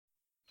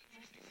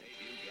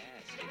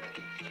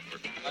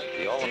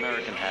The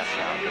all-American half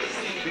pound of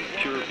 2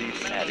 pure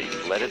beef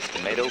patties, lettuce,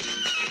 tomato.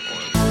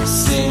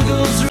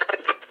 Singles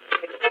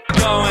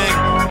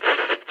going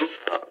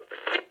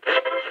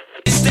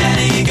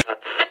steady.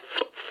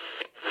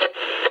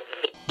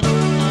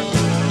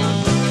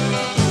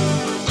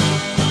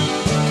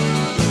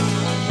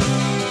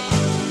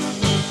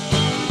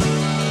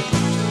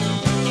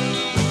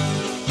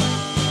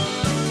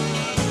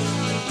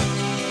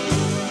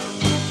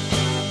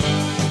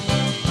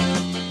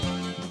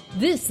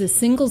 This is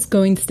Singles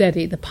Going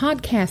Steady, the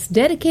podcast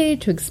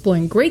dedicated to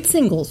exploring great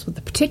singles with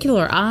a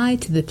particular eye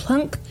to the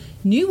punk,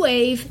 new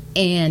wave,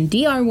 and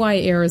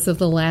DIY eras of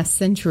the last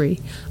century.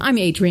 I'm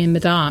Adrienne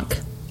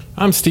Madoc.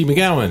 I'm Steve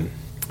McGowan.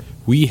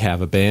 We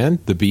have a band,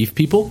 The Beef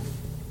People.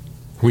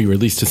 We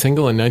released a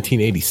single in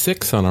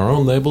 1986 on our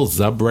own label,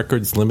 Zub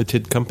Records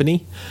Limited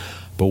Company.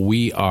 But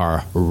we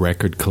are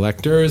record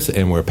collectors,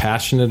 and we're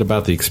passionate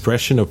about the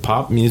expression of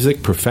pop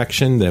music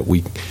perfection that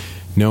we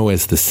know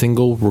as the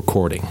single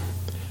recording.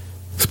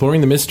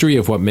 Exploring the mystery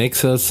of what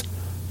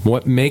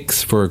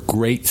makes for a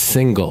great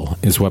single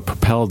is what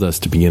propelled us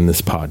to begin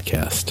this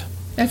podcast.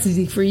 That's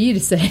easy for you to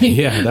say.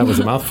 Yeah, that was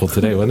a mouthful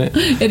today, wasn't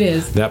it? It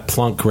is. That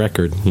plunk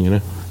record,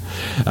 you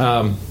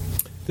know.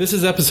 This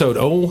is episode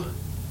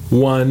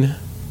 018.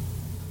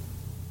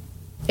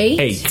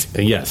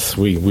 Yes,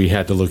 we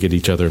had to look at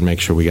each other and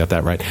make sure we got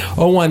that right.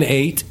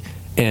 018,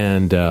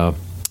 and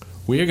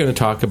we are going to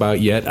talk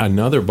about yet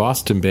another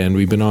Boston band.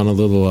 We've been on a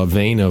little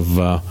vein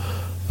of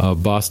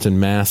Boston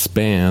Mass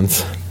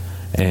bands,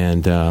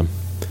 and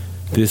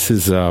this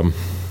is a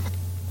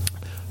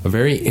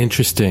very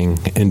interesting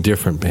and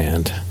different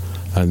band,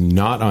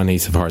 not on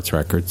Ace of Hearts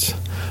Records.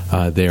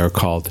 They are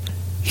called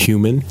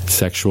Human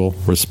Sexual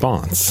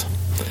Response,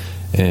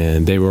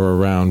 and they were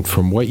around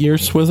from what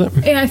years was it?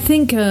 I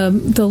think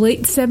the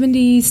late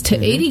 70s to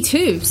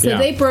 82, so Yeah.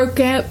 they broke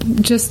up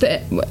just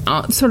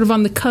sort of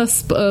on the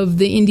cusp of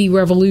the indie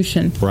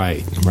revolution.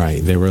 Right.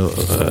 They were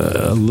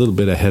a little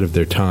bit ahead of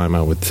their time,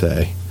 I would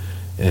say.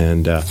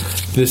 And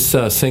this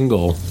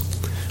single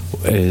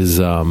is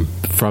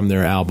from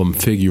their album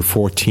Figure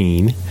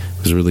 14. It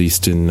was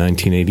released in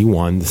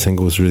 1981. The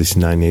single was released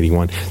in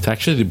 1981. It's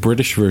actually the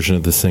British version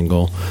of the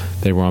single.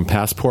 They were on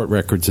Passport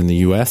Records in the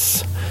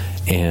U.S.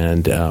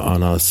 and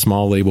on a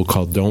small label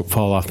called Don't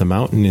Fall Off the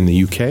Mountain in the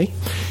U.K.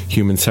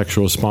 Human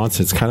Sexual Response.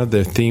 It's kind of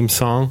their theme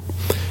song.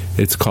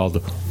 It's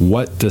called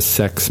What Does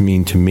Sex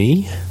Mean to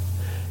Me?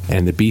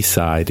 And the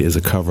B-side is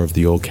a cover of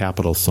the old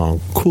Capitol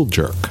song Cool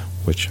Jerk,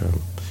 which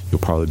you'll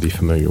probably be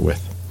familiar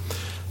with.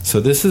 So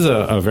this is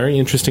a very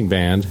interesting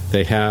band.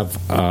 They have,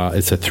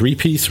 it's a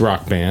 3-piece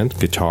rock band,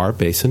 guitar,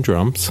 bass, and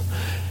drums.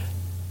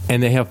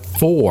 And they have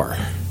 4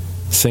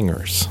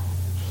 singers.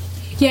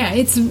 Yeah,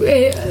 it's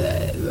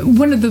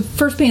one of the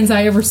first bands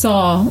I ever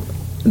saw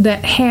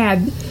that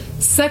had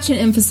such an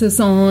emphasis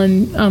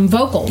on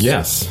vocals.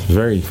 Yes,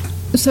 very.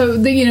 So,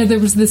 there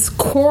was this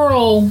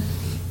choral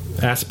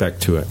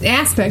aspect to it.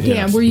 Yes.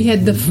 Where you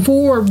had the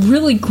 4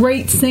 really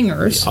great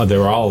singers. Oh, they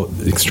were all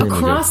extremely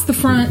across good. the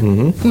front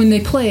when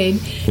they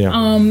played. Yeah.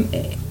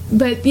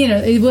 But,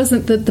 it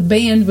wasn't that the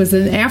band was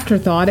an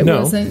afterthought. It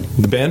wasn't.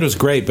 The band was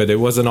great, but it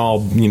wasn't all,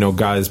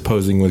 guys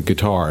posing with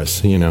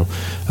guitars,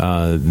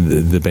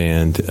 The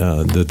band,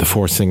 the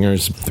 4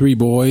 singers, 3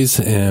 boys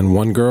and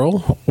 1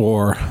 girl,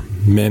 or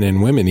men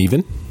and women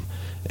even.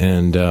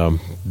 And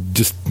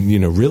just,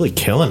 really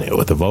killing it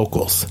with the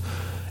vocals.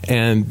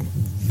 And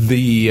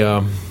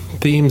the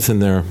themes in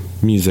their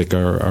music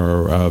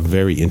are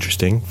very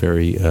interesting,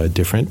 very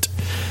different.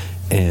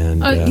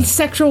 And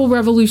sexual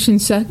revolution,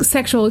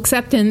 sexual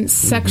acceptance,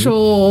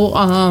 sexual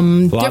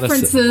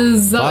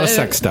differences. A lot of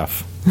sex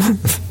stuff.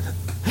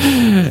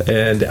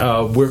 And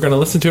we're going to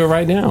listen to it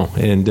right now.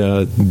 And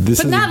this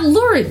but is not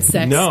lurid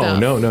sex stuff.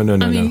 No.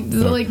 I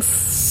mean, like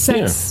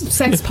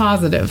sex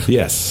positive.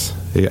 Yes.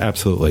 Yeah,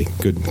 absolutely.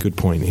 Good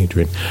point,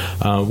 Adrian.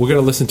 We're going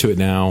to listen to it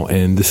now,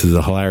 and this is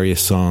a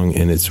hilarious song,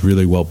 and it's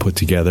really well put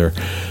together.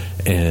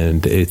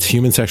 And it's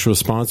Human Sexual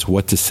Response,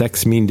 What Does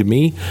Sex Mean to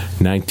Me,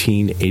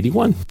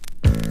 1981.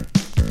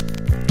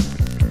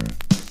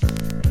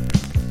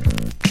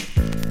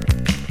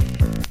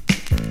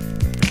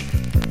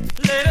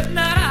 Late at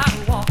night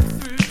I walk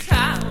through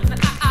town.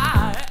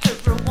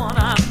 Everyone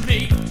I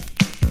meet,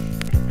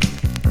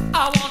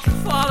 I want to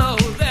follow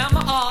them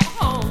all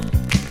home,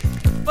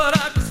 but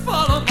I just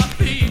follow my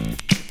feet.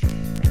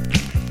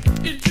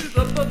 Into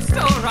the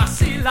bookstore I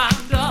see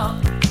lined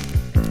up,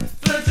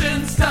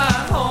 virgin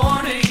style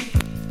horny,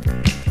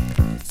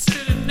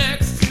 sitting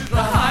next to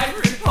the hype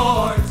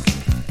report.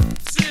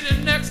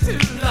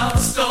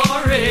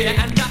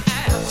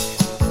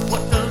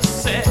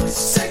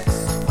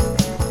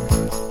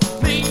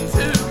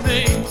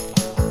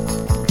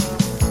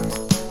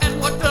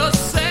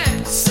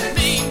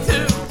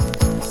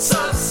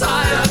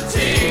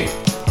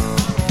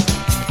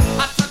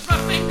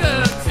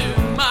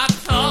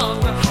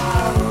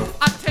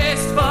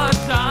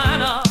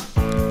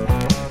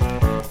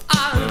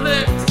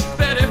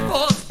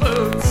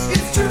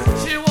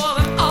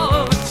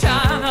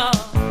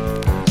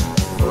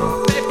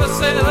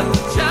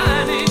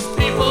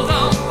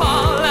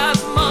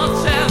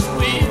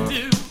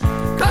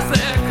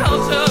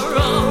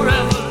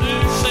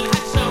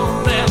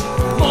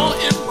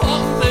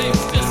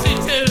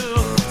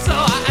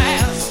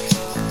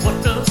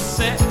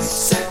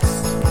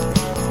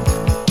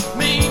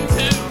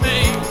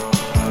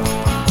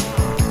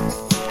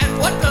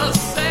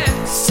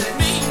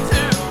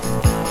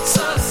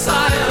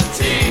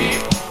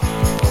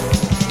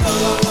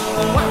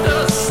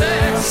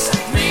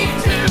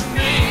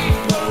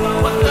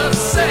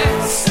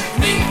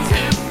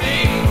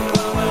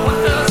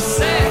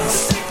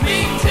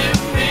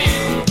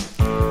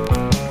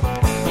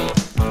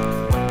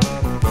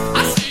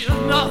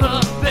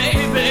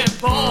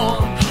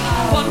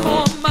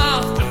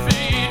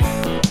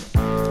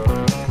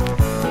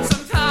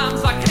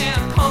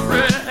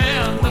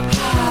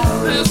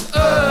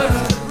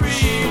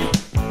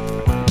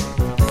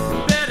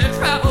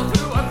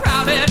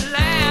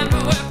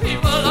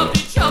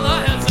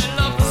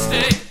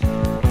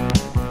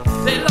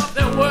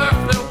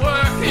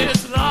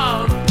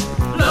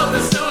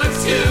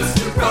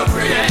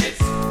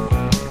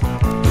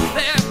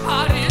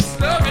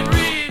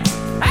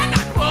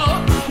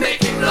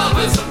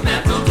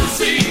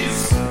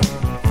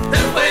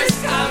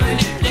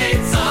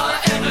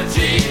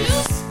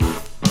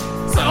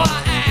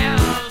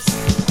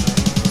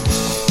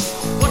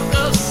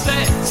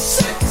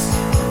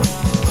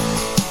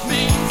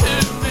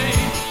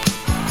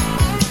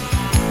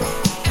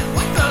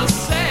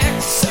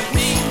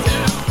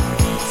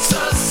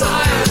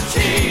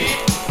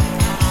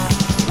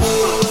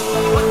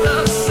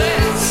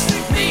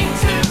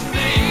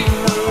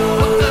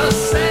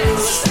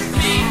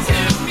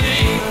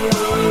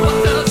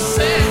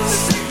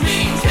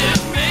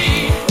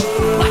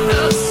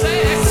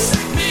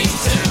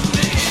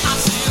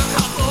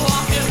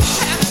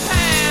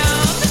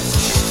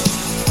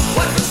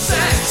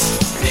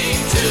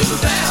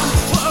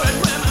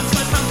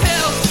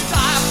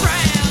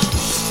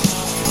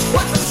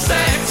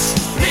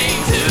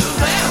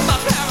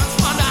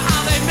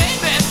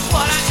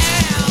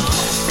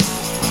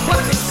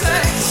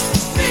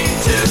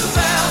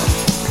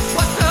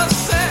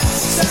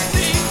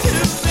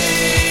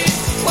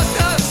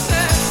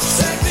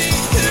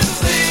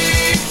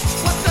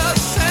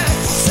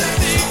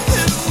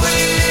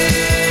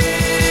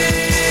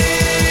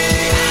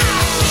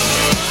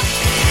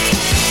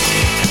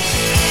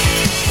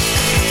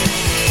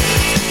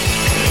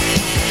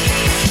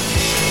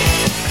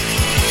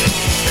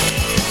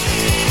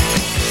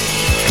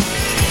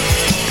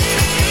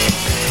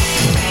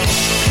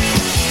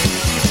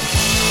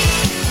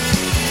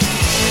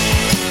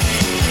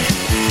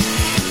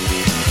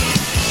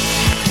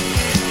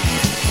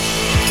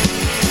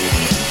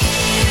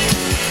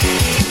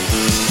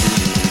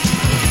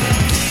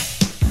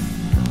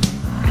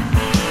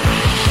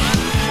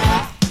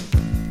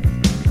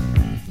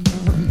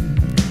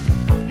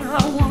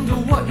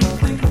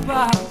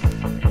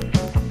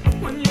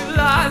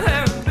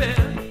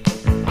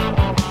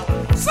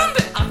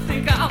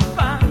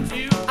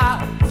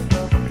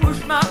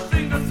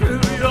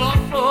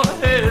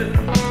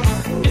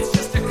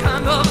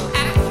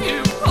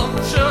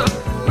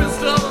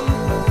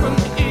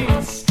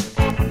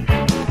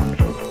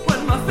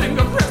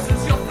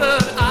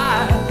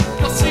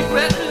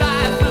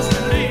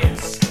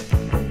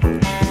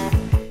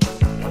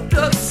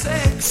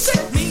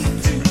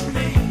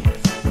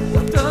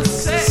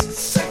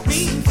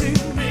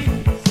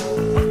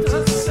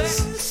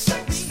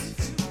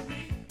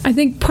 I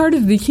think part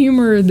of the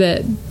humor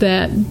that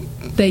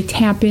they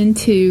tap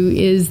into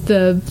is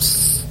the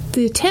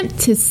attempt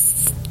to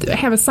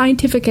have a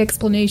scientific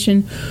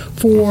explanation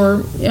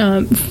for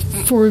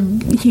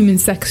human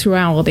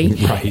sexuality.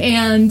 Right.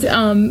 And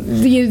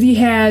you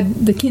had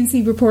the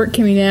Kinsey report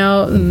coming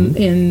out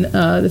in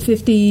the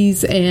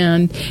 50s,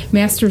 and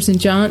Masters and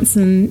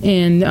Johnson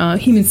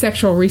and Human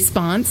Sexual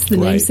Response, the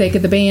namesake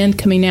of the band,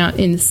 coming out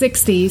in the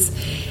 60s.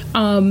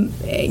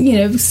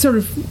 Sort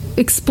of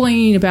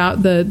explaining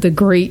about the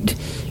great,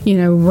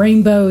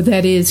 rainbow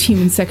that is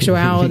human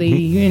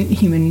sexuality and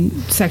human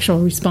sexual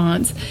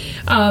response.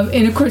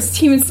 And of course,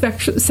 human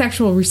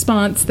sexual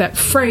response, that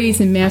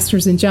phrase in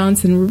Masters and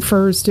Johnson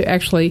refers to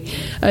actually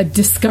a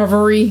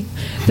discovery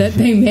that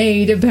they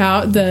made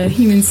about the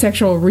human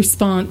sexual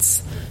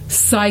response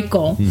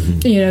cycle,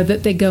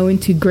 that they go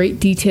into great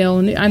detail.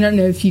 And I don't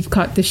know if you've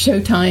caught the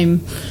Showtime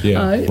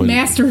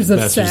Masters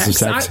of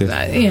Sex.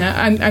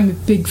 I'm a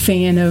big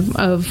fan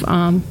of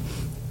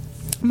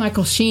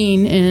Michael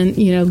Sheen and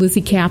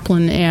Lizzie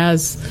Kaplan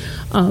as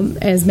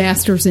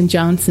Masters and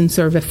Johnson,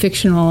 sort of a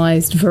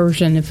fictionalized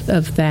version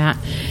of that.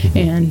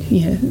 And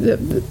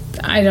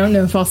I don't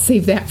know if I'll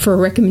save that for a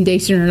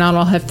recommendation or not.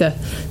 I'll have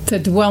to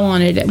dwell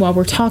on it while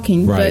we're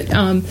talking. Right.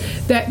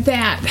 But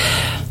that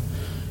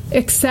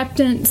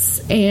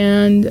acceptance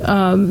and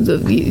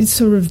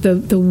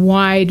the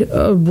wide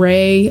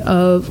array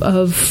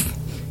of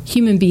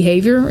human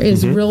behavior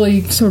is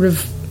really sort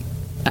of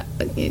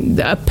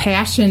a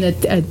passion, a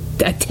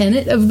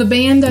tenet of the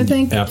band, I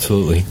think.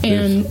 Absolutely.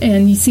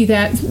 And you see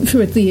that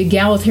with the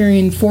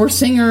egalitarian four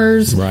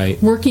singers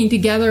working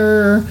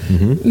together,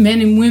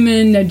 men and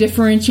women, no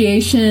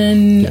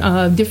differentiation,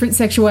 different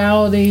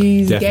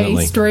sexualities, gay,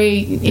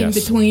 straight, in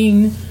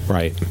between.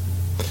 Right.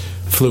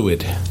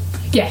 Fluid.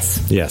 Yes.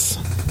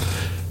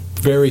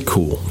 Very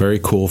cool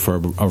for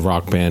a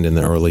rock band in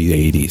the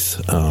early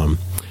 80s.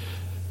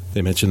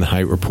 They mentioned the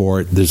height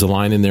report. There's a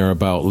line in there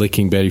about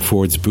licking Betty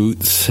Ford's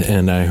boots,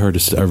 and I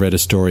read a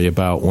story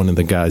about one of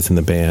the guys in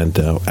the band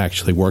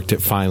actually worked at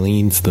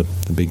Filene's, the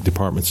big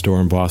department store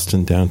in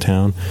Boston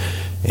downtown.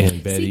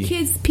 And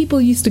Betty,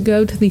 people used to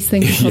go to these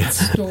things called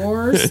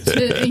stores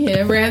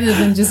rather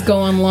than just go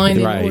online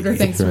and order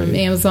things from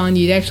Amazon.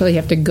 You'd actually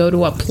have to go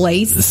to a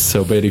place.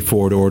 So Betty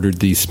Ford ordered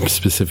these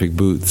specific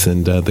boots,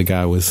 and the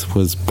guy was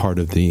part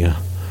of the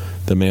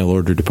mail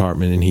order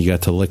department, and he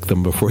got to lick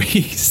them before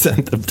he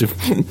sent them to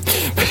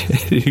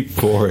Betty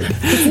Ford.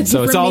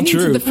 So it's all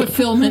true. The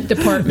fulfillment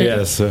department.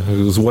 Yes, it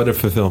was what a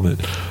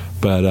fulfillment.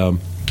 But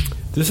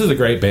this is a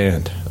great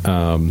band.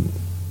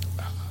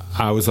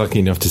 I was lucky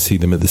enough to see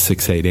them at the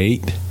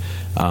 688.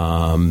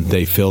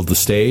 They filled the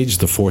stage.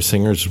 The four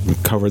singers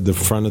covered the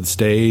front of the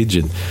stage,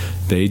 and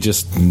they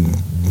just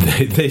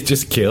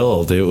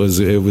killed. It was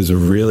a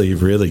really,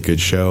 really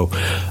good show.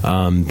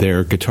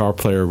 Their guitar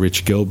player,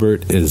 Rich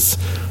Gilbert, is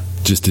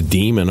just a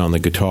demon on the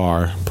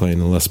guitar, playing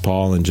the Les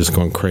Paul and just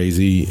going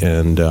crazy.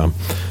 And the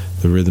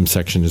rhythm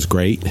section is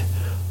great.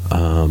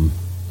 And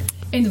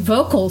the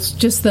vocals,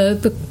 just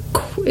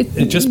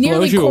it just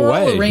blows you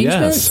away.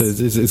 Yes,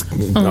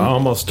 it's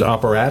almost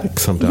operatic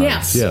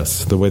sometimes.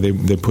 Yes, the way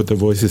they put their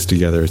voices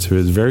together, it's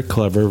very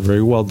clever,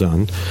 very well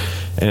done,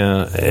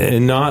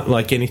 and not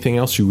like anything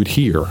else you would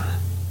hear.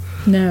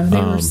 No,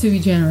 they were sui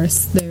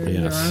generis. They're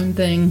their own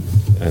thing,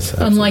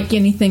 unlike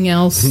anything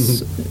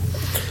else.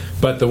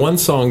 But the one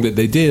song that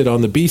they did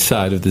on the B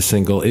side of the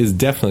single is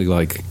definitely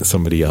like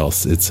somebody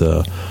else. It's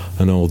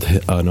an old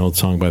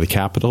song by the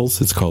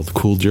Capitals. It's called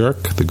 "Cool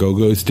Jerk." The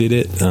Go-Go's did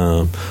it.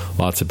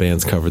 Lots of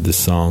bands covered this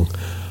song.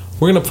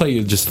 We're going to play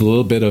you just a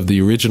little bit of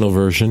the original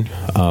version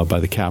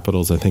by the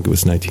Capitals. I think it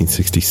was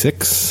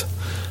 1966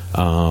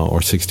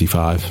 or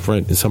 65,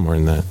 right somewhere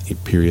in that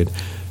period.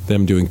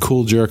 Them doing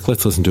 "Cool Jerk."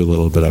 Let's listen to a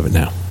little bit of it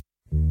now.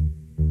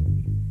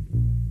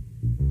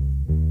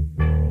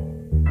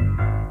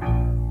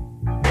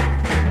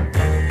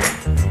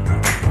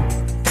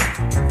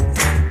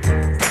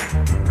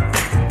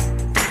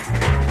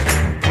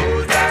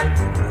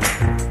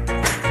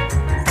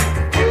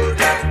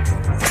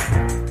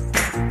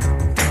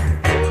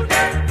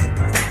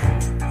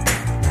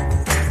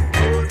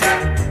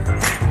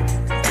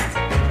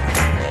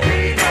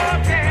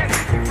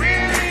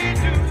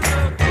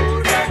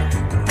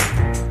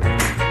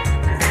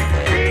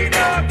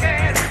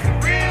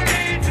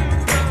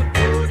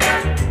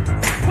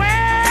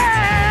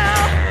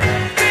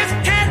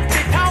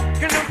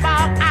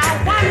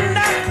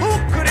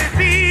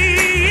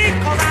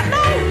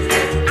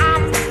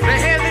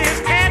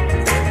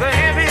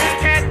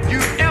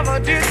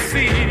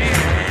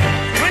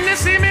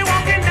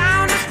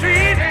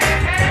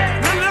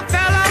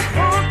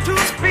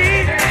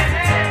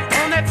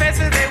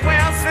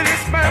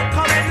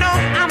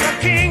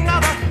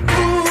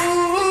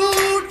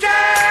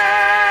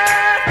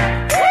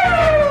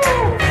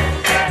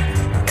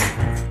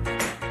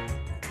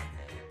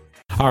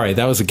 All right,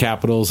 that was the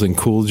Capitals and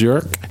 "Cool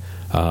Jerk."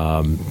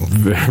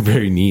 Very,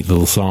 very neat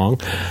little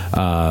song.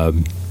 A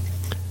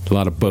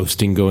lot of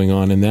boasting going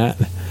on in that.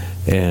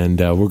 And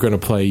we're going to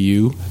play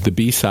you the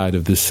B-side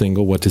of this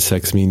single, What Does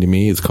Sex Mean to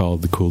Me? It's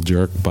called The Cool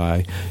Jerk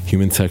by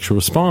Human Sexual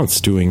Response,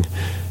 doing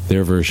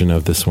their version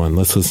of this one.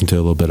 Let's listen to a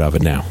little bit of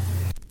it now.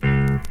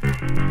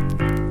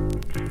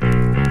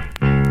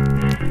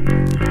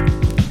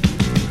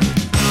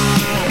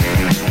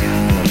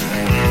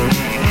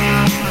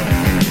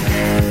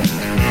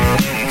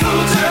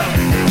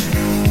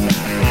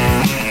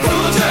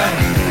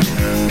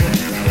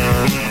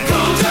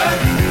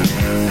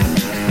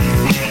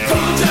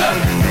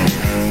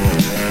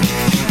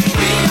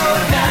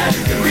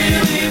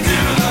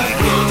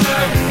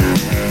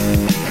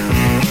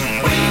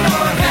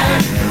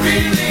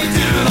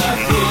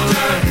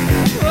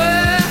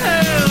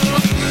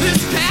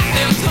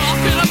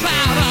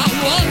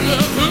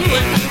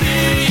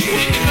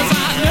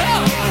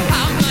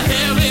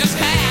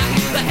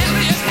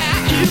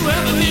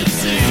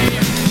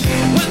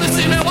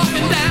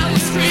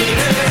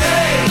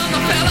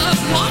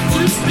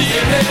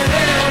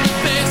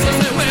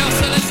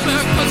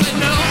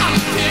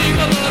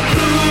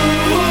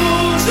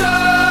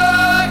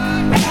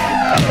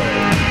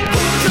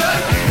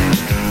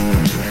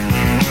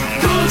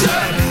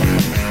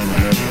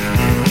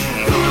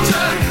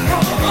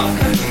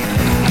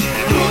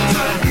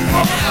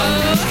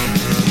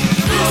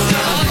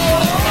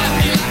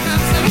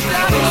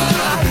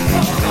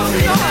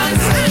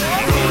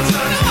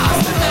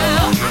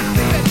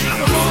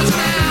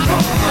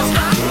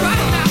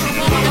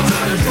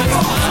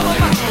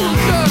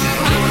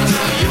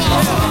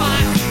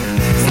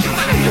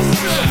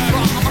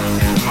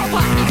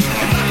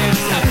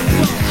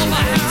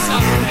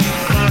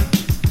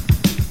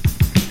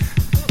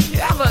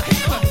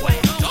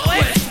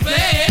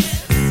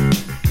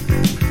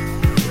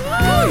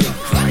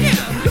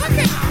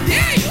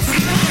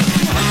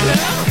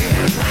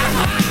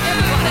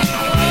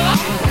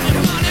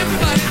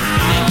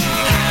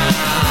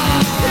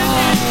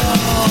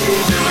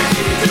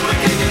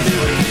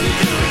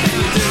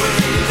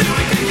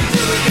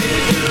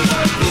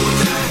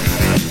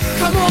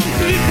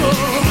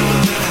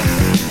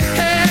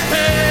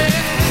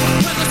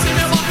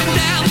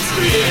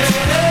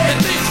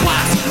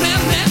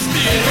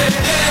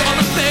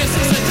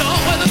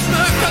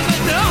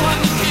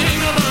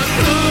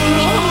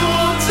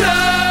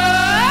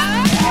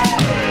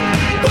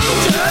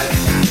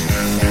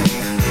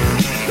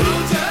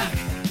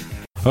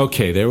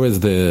 Okay, there was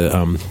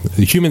the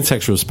Human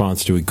Sexual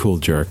Response to a Cool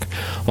Jerk.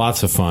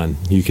 Lots of fun.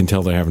 You can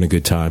tell they're having a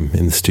good time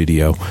in the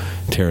studio,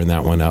 tearing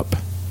that one up.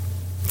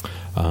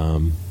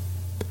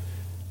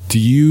 Do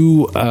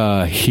you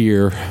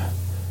hear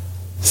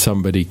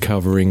somebody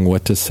covering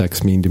What Does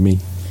Sex Mean to Me?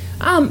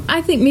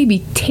 I think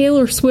maybe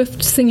Taylor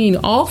Swift singing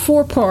all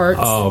four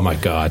parts. Oh, my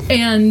God.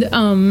 And,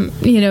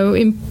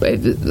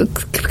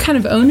 kind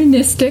of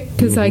onanistic,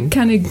 because I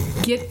kind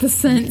of get the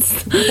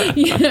sense,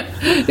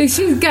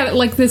 she's got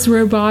like this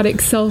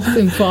robotic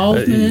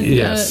self-involvement.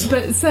 Yes.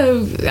 But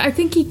so I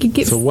think you could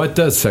get... So what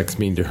does sex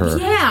mean to her?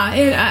 Yeah,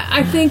 and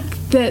I think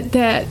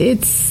that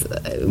it's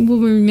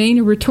will remain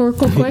a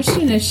rhetorical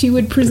question as she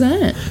would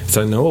present. It's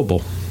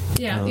unknowable.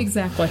 Yeah,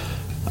 exactly.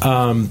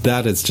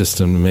 That is just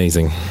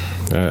amazing.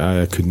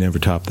 I could never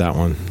top that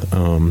one.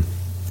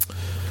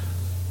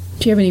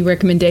 Do you have any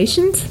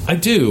recommendations? I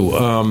do.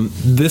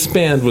 This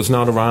band was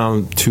not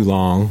around too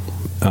long.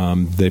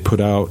 They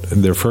put out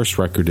their first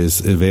record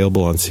is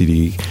available on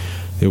CD.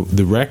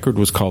 The record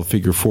was called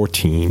Figure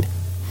 14.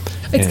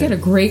 It's got a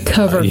great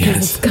cover because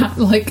yes. It's got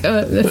like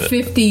the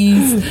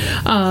 50s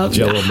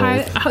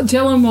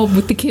Jell-O mold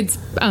with the kids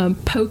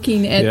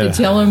poking at the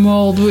Jell-O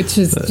mold, which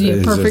is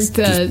perfect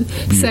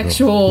just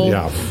sexual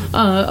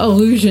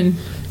illusion.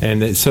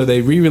 And so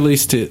they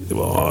re-released it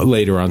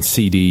later on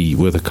CD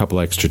with a couple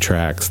extra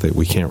tracks that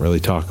we can't really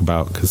talk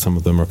about because some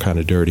of them are kind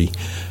of dirty.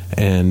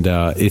 And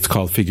it's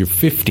called Figure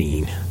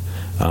 15.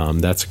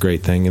 That's a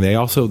great thing. And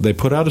they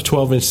put out a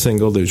 12-inch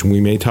single that we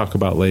may talk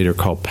about later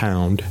called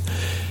Pound.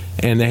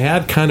 And they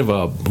had kind of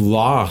a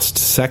lost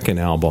second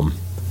album,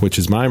 which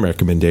is my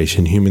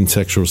recommendation, Human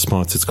Sexual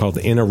Response. It's called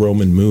In a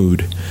Roman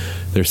Mood.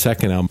 Their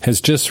second album has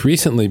just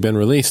recently been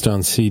released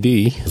on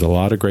CD. There's a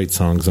lot of great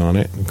songs on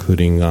it,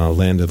 including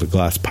Land of the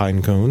Glass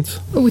Pine Cones.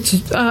 Which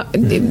is,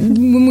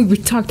 when we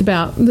talked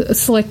about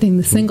selecting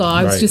the single,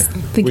 I was just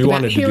thinking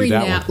about hearing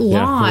that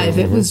live.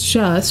 Yeah. It was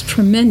just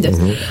tremendous.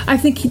 Mm-hmm. I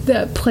think he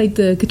played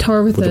the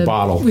guitar with a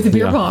bottle. With a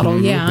beer bottle,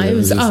 Mm-hmm. yeah. It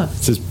was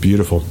it's just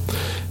beautiful.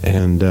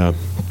 And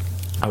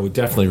I would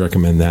definitely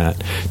recommend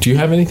that. Do you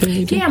have anything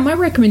you do? Yeah, my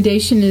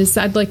recommendation is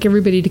I'd like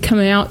everybody to come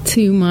out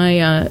to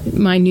my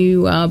my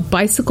new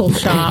bicycle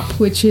shop,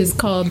 which is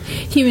called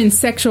Human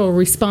Sexual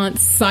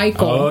Response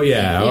Cycle. Oh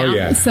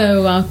yeah.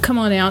 So come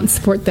on out and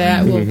support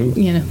that.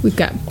 Mm-hmm. We've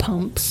got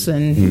pumps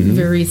and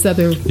various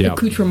other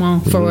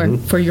accoutrements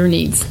for your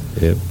needs.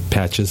 Yeah,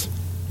 patches.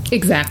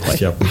 Exactly.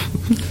 Yep.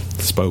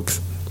 Spokes.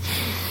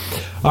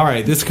 All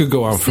right, this could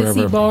go on Sissy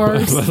forever.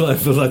 Bars.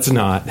 but let's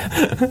not.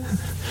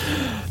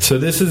 So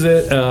this is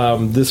it.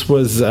 This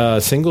was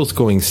Singles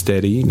Going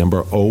Steady,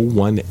 number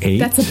 018.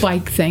 That's a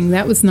bike thing.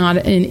 That was not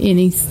in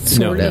any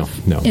sort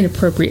of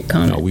inappropriate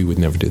comment. No, we would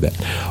never do that.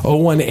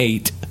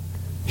 018,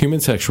 Human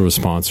Sexual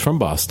Response from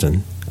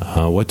Boston.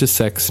 What Does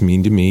Sex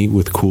Mean to Me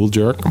with Cool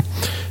Jerk.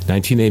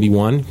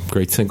 1981,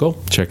 great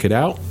single. Check it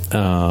out.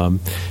 And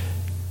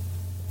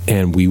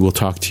we will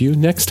talk to you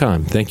next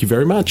time. Thank you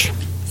very much.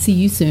 See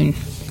you soon.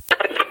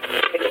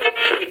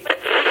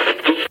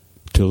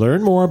 To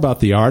learn more about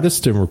the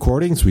artists and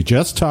recordings we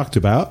just talked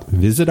about,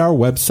 visit our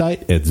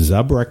website at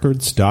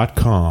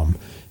zubrecords.com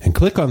and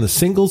click on the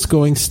Singles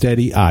Going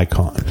Steady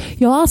icon.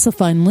 You'll also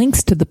find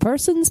links to the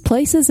persons,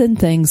 places, and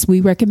things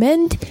we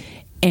recommend,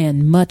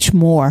 and much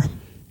more.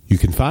 You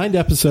can find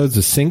episodes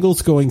of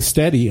Singles Going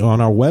Steady on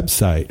our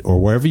website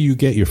or wherever you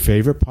get your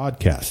favorite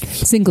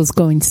podcasts. Singles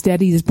Going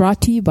Steady is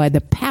brought to you by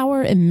the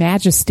power and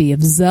majesty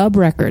of Zub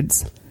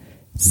Records.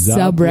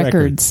 Zub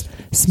Records.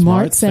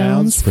 Smart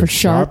sounds for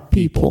sharp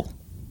people.